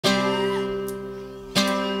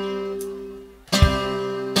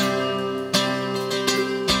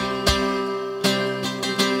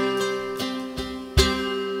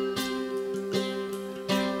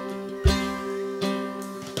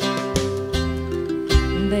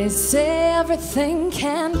They say everything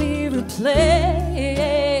can be replaced.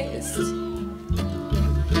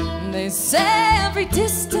 They say every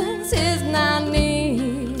distance is not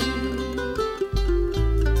near.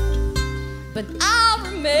 But I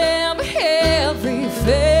remember every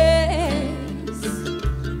face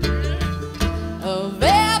of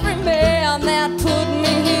every man that put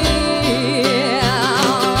me here.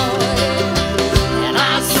 And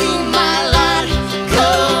I've seen my light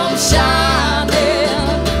come shining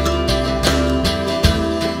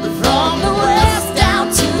from the west down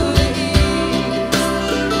to the east.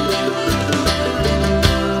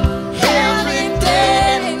 Every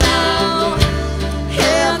day now,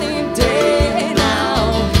 any day now,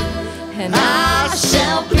 and I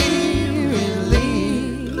shall be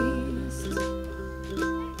released.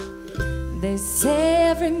 They say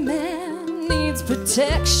every man needs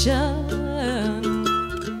protection.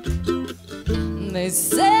 They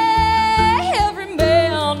say every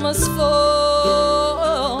man must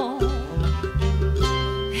fall.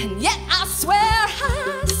 And yet I swear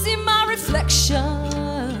I see my reflection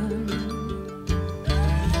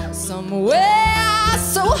somewhere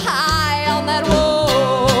so high on that wall.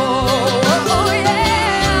 Oh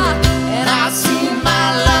yeah, and I see my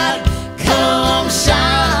light come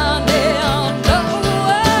shining, oh,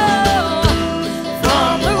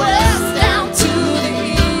 from the west down to the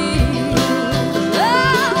east.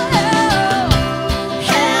 Oh,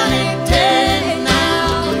 any day now,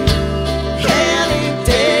 any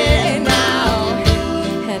day now,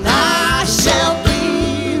 and I shall be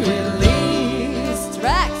released.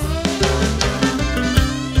 Rex.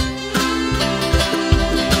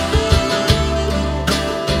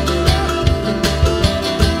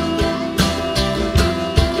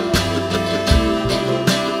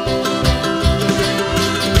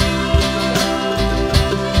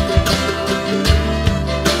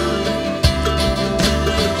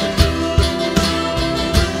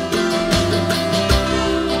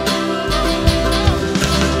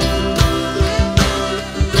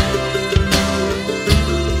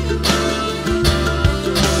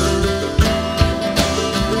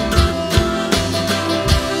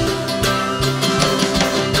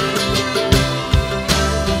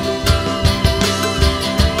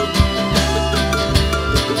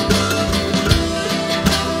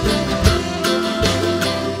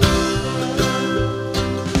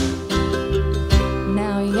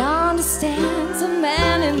 Now yonder stands a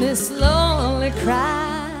man in this lonely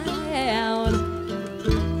crowd,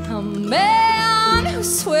 a man who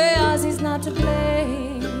swears he's not to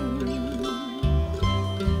blame.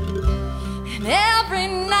 And every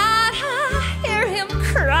night I hear him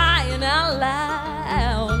crying out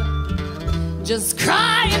loud, just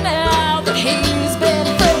crying out that he's been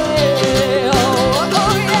failed.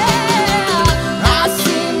 Oh yeah, I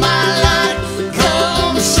see my light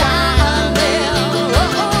come shining.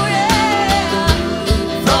 Oh yeah,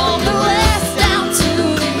 from the west down to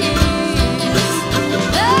the east.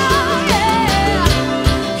 Oh yeah,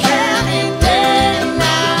 any day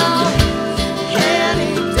now,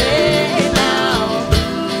 any day now,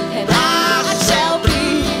 and I shall be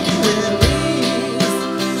released.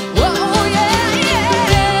 Oh yeah,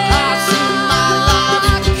 yeah, I see my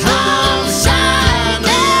light come shining.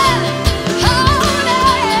 Oh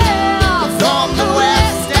yeah, from the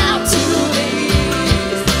west down to the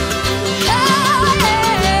east. Oh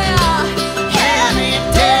yeah, any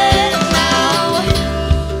day now,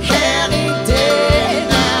 any day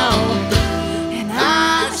now, and I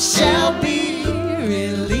shall be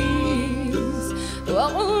released.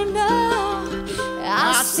 Oh no,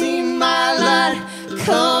 I see my light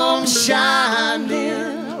come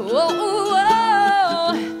shining.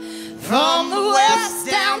 Oh, from the west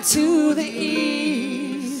down to the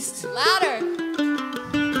east. Louder.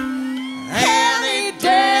 Any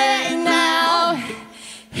day now,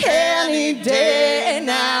 any day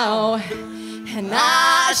now, and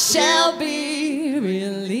I shall be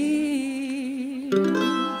released.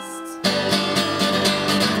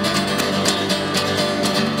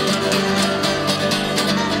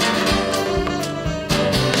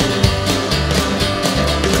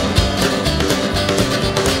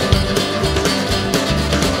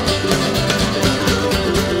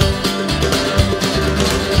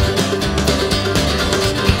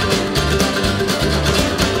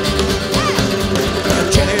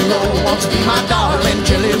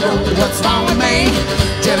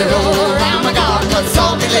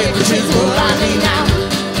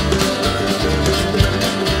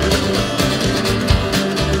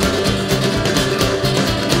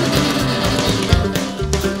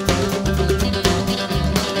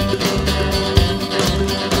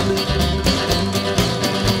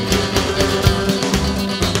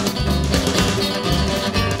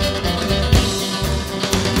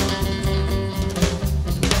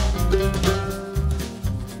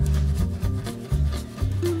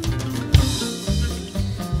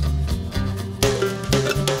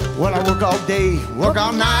 Well, I work all day, work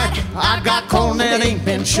all night. I got corn that ain't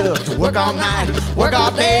been shucked. Work all night, work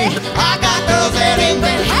all day. I got girls that ain't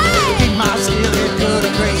been hey. Keep my skillet good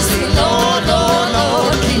and greasy. Lord, Lord,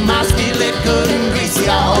 Lord. Keep my skillet good and greasy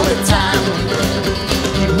all the time.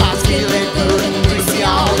 Keep my skillet good and greasy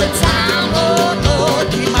all the time. Lord, Lord.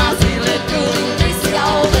 Keep my skillet good and greasy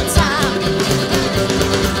all the time.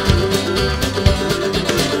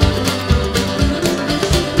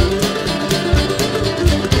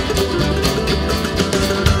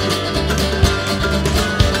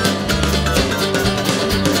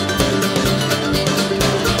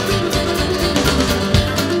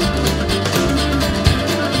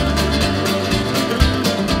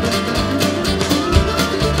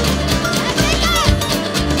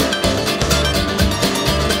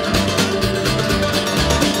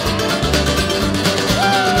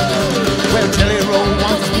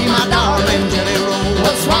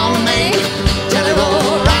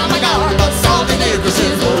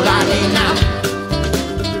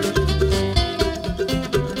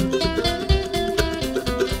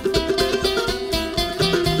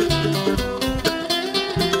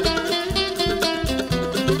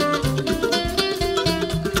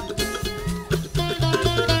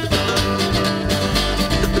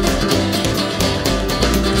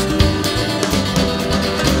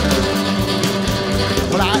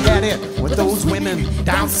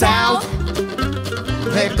 Down south,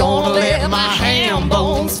 they're gonna let my ham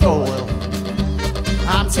bones spoil.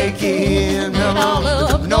 I'm taking them all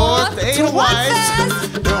up north, ain't wise.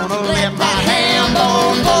 Gonna let my ham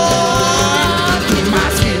bone boil. Keep my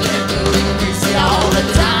skillet good and greasy all the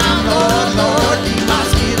time, Lord, Lord. Keep my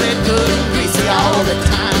skillet good and greasy all the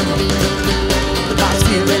time. My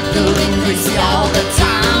skillet good and greasy all the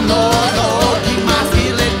time, Lord, Lord. Keep my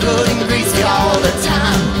skillet good and greasy all the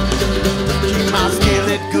time. My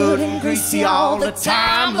skillet good and greasy all the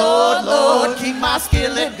time, Lord, Lord. Keep my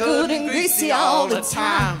skillet good and greasy all the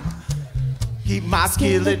time. Keep my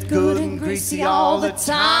skillet good and greasy all the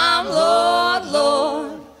time, Lord,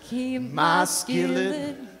 Lord. Keep my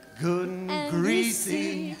skillet good and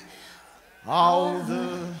greasy all the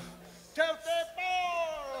time.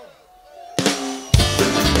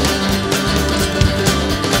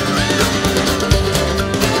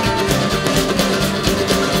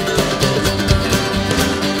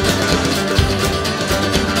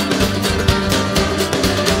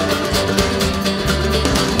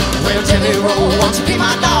 Jelly roll, won't you be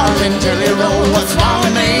my darling? Jelly roll, what's wrong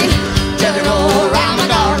with me? Jelly roll around my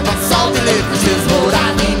garden, but salty liquors is what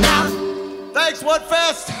I need now. Thanks, What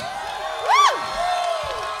Fest?